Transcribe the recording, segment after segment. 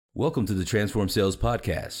Welcome to the Transform Sales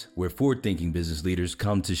Podcast, where forward-thinking business leaders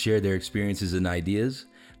come to share their experiences and ideas,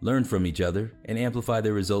 learn from each other, and amplify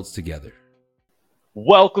their results together.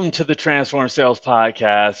 Welcome to the Transform Sales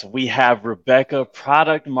Podcast. We have Rebecca,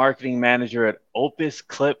 Product Marketing Manager at Opus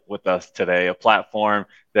Clip, with us today, a platform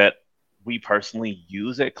that we personally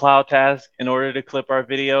use at CloudTask in order to clip our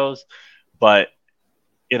videos. But,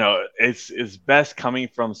 it's best coming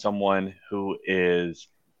from someone who is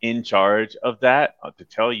in charge of that to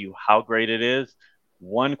tell you how great it is.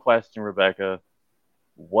 One question, Rebecca,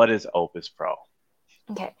 what is Opus Pro?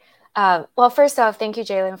 Okay. Well, first off, thank you,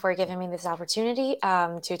 Jalen, for giving me this opportunity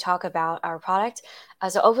to talk about our product.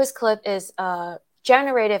 So Opus Clip is a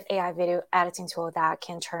generative AI video editing tool that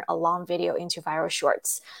can turn a long video into viral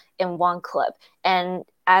shorts in one clip. And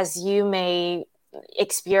as you may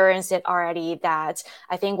experience it already, that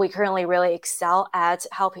I think we currently really excel at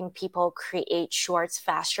helping people create shorts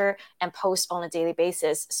faster and post on a daily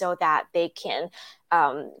basis so that they can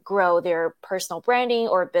grow their personal branding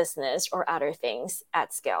or business or other things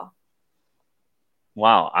at scale.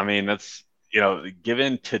 Wow. I mean, that's,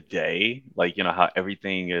 given today, how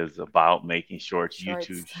everything is about making shorts,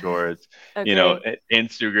 YouTube shorts,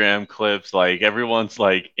 Instagram clips, like everyone's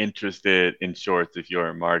like interested in shorts if you're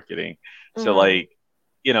in marketing. So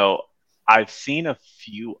I've seen a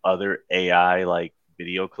few other AI like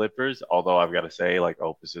video clippers, although I've got to say like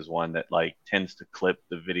Opus is one that like tends to clip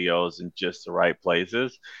the videos in just the right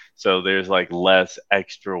places. So there's like less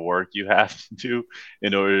extra work you have to do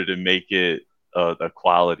in order to make it a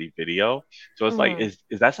quality video. So it's like, is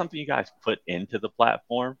that something you guys put into the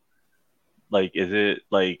platform? Like, is it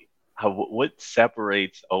like what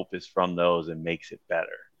separates Opus from those and makes it better?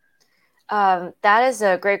 That is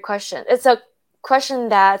a great question. It's a question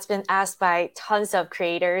that's been asked by tons of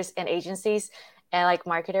creators and agencies and like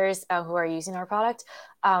marketers who are using our product.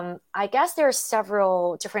 I guess there are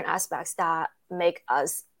several different aspects that make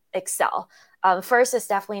us excel. First is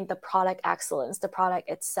definitely the product excellence, the product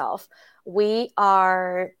itself. We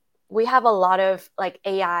have a lot of like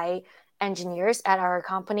AI engineers at our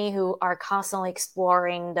company who are constantly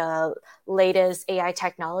exploring the latest AI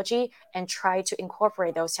technology and try to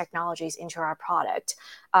incorporate those technologies into our product.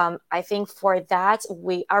 I think for that,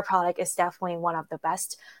 our product is definitely one of the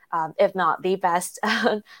best, if not the best,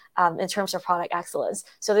 in terms of product excellence.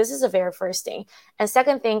 So this is the very first thing. And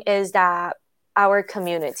second thing is that our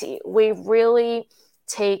community, we really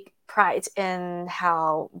take pride in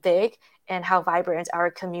how big and how vibrant our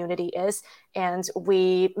community is. And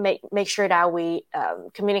we make sure that we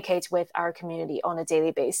communicate with our community on a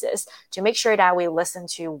daily basis to make sure that we listen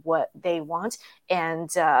to what they want and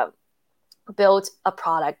build a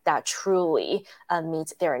product that truly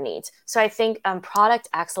meets their needs. So I think product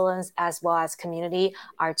excellence as well as community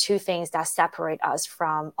are two things that separate us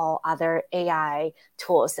from all other AI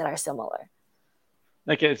tools that are similar.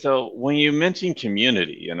 Okay, so when you mention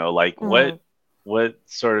community, what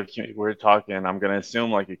sort of we're talking, I'm going to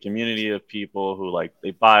assume like a community of people who like they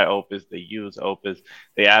buy Opus, they use Opus,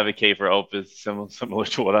 they advocate for Opus, similar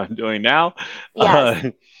to what I'm doing now.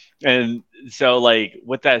 Yes. And so like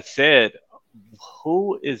with that said,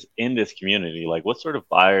 who is in this community? Like what sort of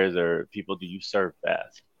buyers or people do you serve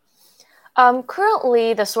best?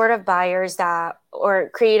 Currently, the sort of buyers or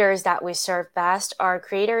creators that we serve best are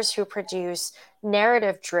creators who produce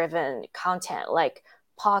narrative-driven content like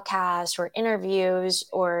podcasts or interviews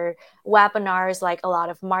or webinars like a lot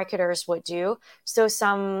of marketers would do. So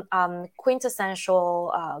some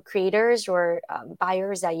quintessential creators or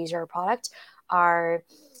buyers that use our product are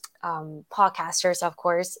podcasters, of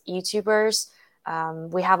course, YouTubers.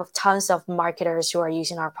 We have tons of marketers who are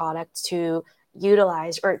using our product to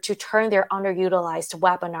utilize or to turn their underutilized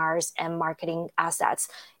webinars and marketing assets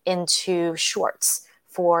into shorts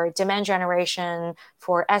for demand generation,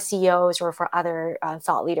 for SEOs, or for other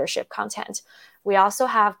thought leadership content. We also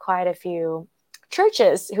have quite a few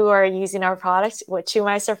churches who are using our product, which you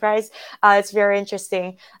might surprise. It's very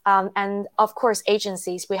interesting. And of course,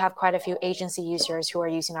 agencies. We have quite a few agency users who are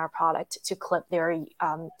using our product to clip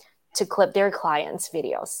their clients'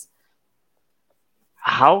 videos.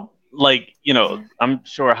 How I'm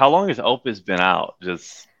sure, how long has Opus been out?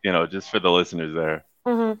 Just for the listeners there.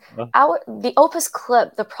 Mm-hmm. The Opus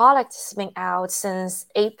Clip, the product has been out since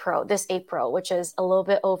this April, which is a little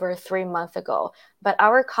bit over 3 months ago. But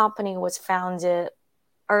our company was founded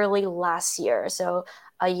early last year, so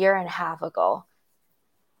a year and a half ago.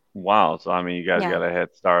 Wow. So, I mean, you guys Yeah. got a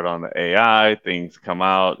head start on the AI, things come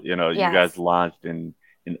out, you guys Yes. launched in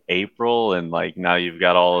April, and like now you've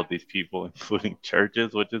got all of these people, including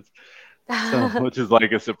churches, which is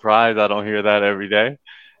like a surprise. I don't hear that every day.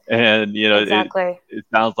 And, Exactly. it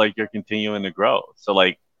sounds like you're continuing to grow. So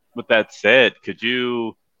like, with that said, could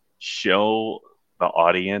you show the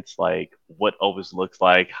audience like what Opus looks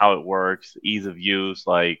like, how it works, ease of use,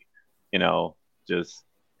 like, you know, just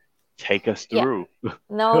take us Yeah, through.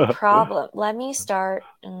 no problem. Let me start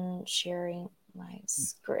sharing my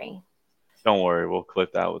screen. Don't worry, we'll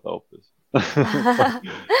clip that with Opus.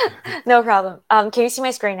 No problem. Can you see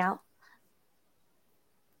my screen now?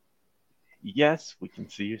 Yes, we can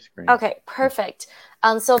see your screen. Okay, perfect.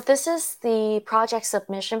 So this is the project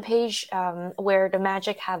submission page where the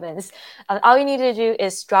magic happens. All you need to do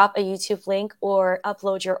is drop a YouTube link or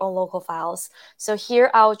upload your own local files. So here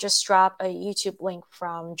I'll just drop a YouTube link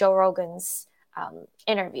from Joe Rogan's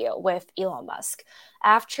interview with Elon Musk.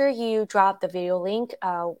 After you drop the video link,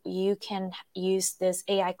 you can use this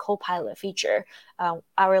AI Copilot feature,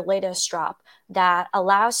 our latest drop, that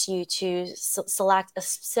allows you to select a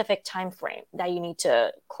specific time frame that you need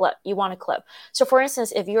to clip. You want to clip. So, for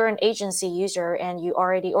instance, if you're an agency user and you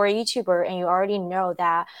already, or a YouTuber, and you already know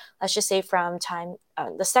that, let's just say from time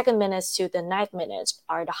the second minutes to the ninth minute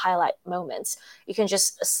are the highlight moments, you can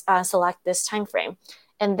just select this time frame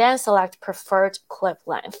and then select preferred clip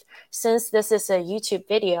length. Since this is a YouTube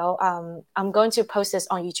video, I'm going to post this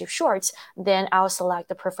on YouTube Shorts, then I'll select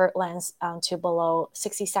the preferred length to below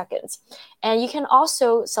 60 seconds. And you can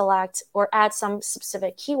also select or add some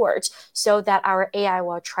specific keywords so that our AI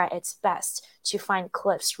will try its best to find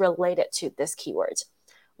clips related to this keyword.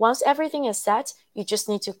 Once everything is set, you just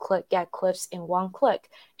need to click Get Clips in one click,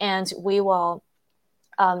 and we will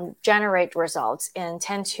generate results in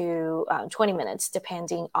 10 to 20 minutes,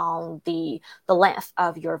 depending on the length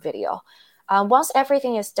of your video. Once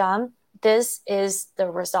everything is done, this is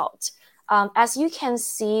the result. As you can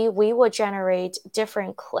see, we will generate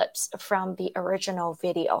different clips from the original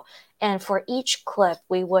video. And for each clip,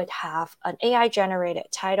 we would have an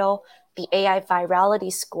AI-generated title, the AI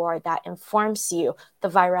virality score that informs you the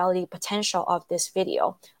virality potential of this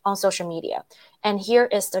video on social media. And here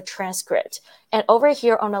is the transcript. And over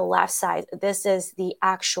here on the left side, this is the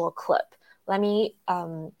actual clip. Let me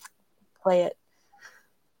play it.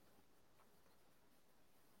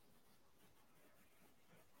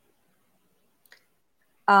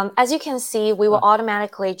 As you can see, we will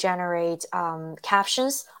automatically generate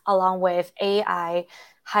captions along with AI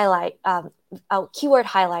keyword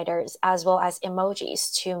highlighters as well as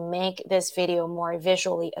emojis to make this video more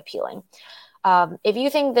visually appealing. If you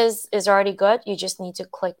think this is already good, you just need to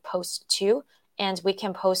click post to, and we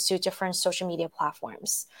can post to different social media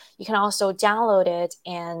platforms. You can also download it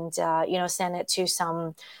and send it to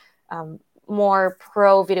some more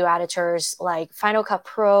pro video editors like Final Cut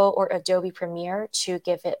Pro or Adobe Premiere to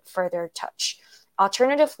give it further touch.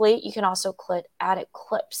 Alternatively, you can also click Edit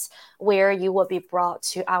Clips, where you will be brought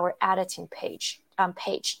to our editing page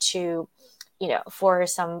to, for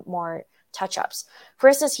some more touch-ups. For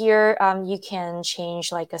instance, here you can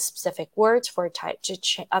change like a specific word for type to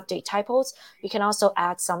update typos. You can also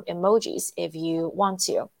add some emojis if you want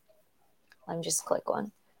to. Let me just click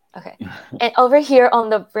one. Okay. And over here on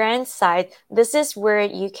the brand side, this is where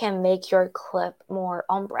you can make your clip more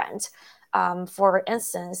on brand. For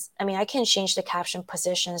instance, I can change the caption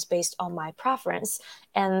positions based on my preference.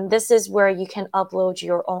 And this is where you can upload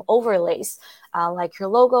your own overlays, like your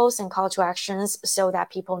logos and call to actions, so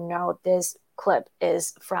that people know this clip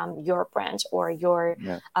is from your brand or your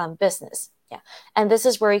business. Yeah. And this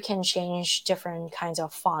is where you can change different kinds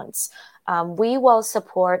of fonts. We will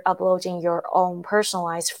support uploading your own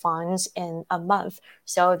personalized fonts in a month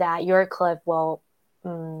so that your clip will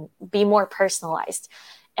be more personalized.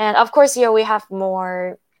 And of course, here we have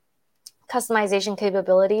more customization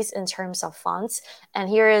capabilities in terms of fonts. And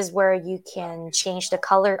here is where you can change the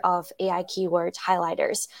color of AI keyword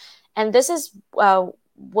highlighters. And this is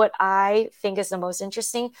what I think is the most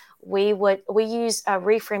interesting. We use a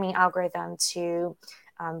reframing algorithm to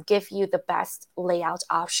give you the best layout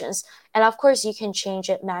options. And of course, you can change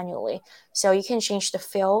it manually. So you can change the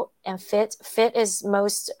fill and fit. Fit is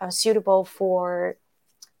most suitable for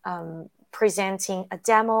presenting a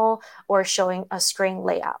demo or showing a screen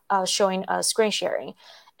layout, showing a screen sharing.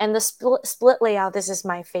 And the split layout, this is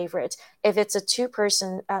my favorite. If it's a two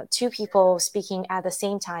people speaking at the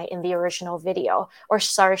same time in the original video,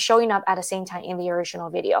 showing up at the same time in the original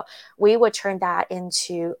video, we would turn that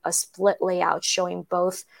into a split layout showing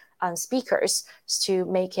both speakers to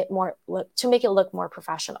make it look more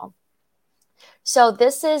professional. So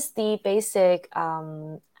this is the basic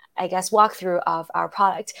walkthrough of our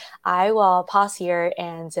product. I will pause here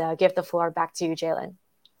and give the floor back to you, Jalen.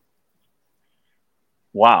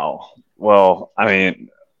 Wow. Well,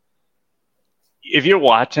 if you're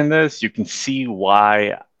watching this, you can see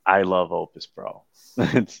why I love Opus Pro.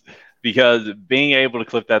 because being able to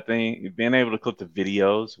clip that thing, being able to clip the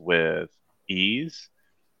videos with ease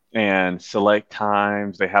and select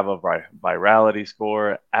times, they have a virality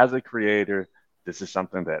score. As a creator, this is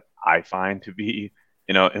something that I find to be,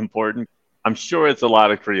 important. I'm sure it's a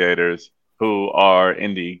lot of creators who are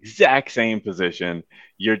in the exact same position.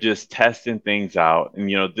 You're just testing things out. And,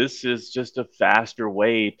 this is just a faster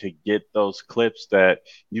way to get those clips that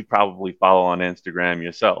you probably follow on Instagram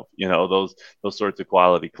yourself, those sorts of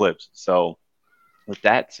quality clips. So, with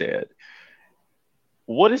that said,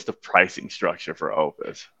 what is the pricing structure for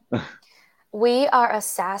Opus? We are a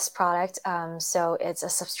SaaS product, so it's a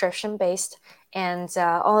subscription based, and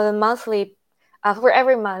on a monthly, for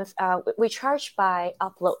every month, we charge by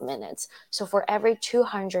upload minutes. So for every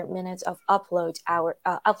 200 minutes of upload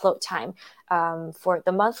time, for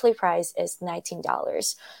the monthly price is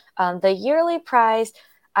 $19. The yearly price,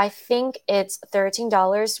 I think it's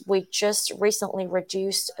 $13. We just recently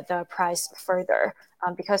reduced the price further,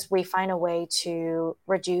 because we find a way to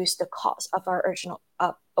reduce the cost of our original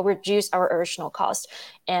cost.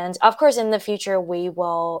 And of course, in the future, we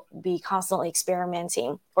will be constantly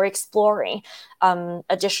experimenting or exploring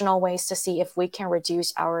additional ways to see if we can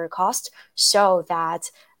reduce our cost so that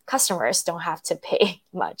customers don't have to pay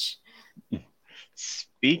much.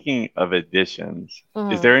 Speaking of additions,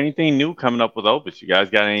 is there anything new coming up with Opus? You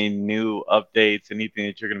guys got any new updates, anything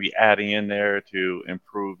that you're going to be adding in there to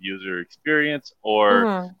improve user experience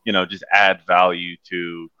or, just add value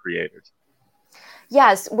to creators?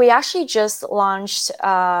 Yes, we actually just launched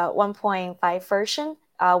 1.5 version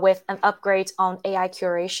with an upgrade on AI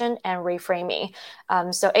curation and reframing.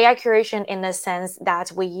 So AI curation in the sense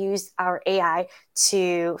that we use our AI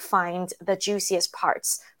to find the juiciest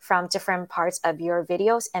parts from different parts of your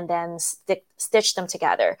videos and then stitch them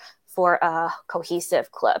together for a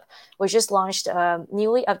cohesive clip. We just launched a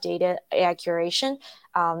newly updated AI curation,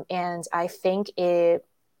 and I think it,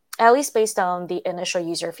 at least based on the initial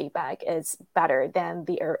user feedback, is better than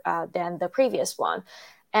the previous one.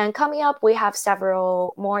 And coming up, we have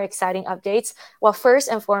several more exciting updates. Well, first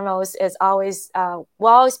and foremost is we'll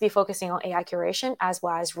always be focusing on AI curation as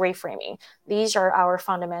well as reframing. These are our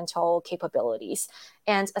fundamental capabilities.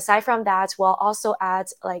 And aside from that, we'll also add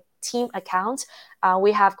like team accounts.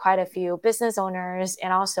 We have quite a few business owners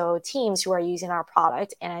and also teams who are using our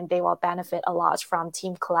product, and they will benefit a lot from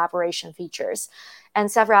team collaboration features. And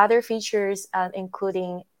several other features,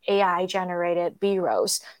 including AI generated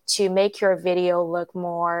B-rolls to make your video look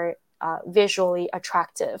more visually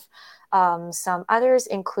attractive. Some others,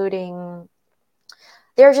 including,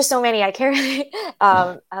 there are just so many. I can't really.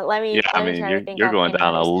 Let me try to think you're of going any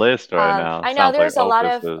down a others. list right now. I know Sounds like there's a lot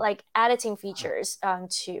Opus of is. like editing features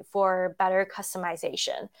for better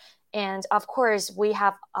customization, and of course we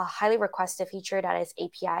have a highly requested feature that is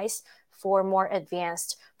APIs for more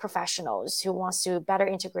advanced professionals who wants to better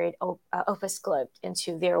integrate Opus Clip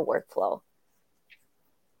into their workflow.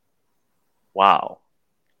 Wow.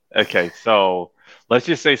 Okay, so let's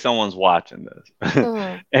just say someone's watching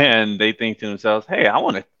this and they think to themselves, hey, I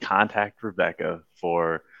want to contact Rebecca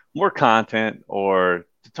for more content or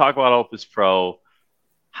to talk about Opus Pro.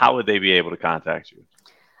 How would they be able to contact you?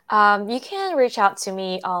 You can reach out to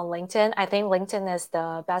me on LinkedIn. I think LinkedIn is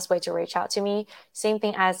the best way to reach out to me. Same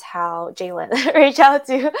thing as how Jalen reached out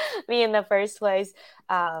to me in the first place.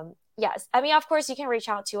 Yes, I mean, of course, you can reach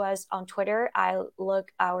out to us on Twitter. I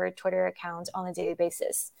look our Twitter account on a daily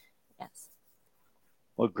basis. Yes.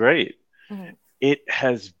 Well, great. It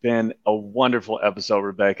has been a wonderful episode,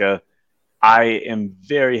 Rebecca. I am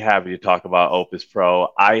very happy to talk about Opus Pro.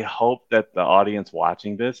 I hope that the audience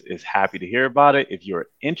watching this is happy to hear about it. If you're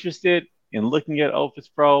interested in looking at Opus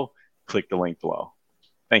Pro, click the link below.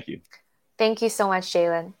 Thank you. Thank you so much,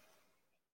 Jalen.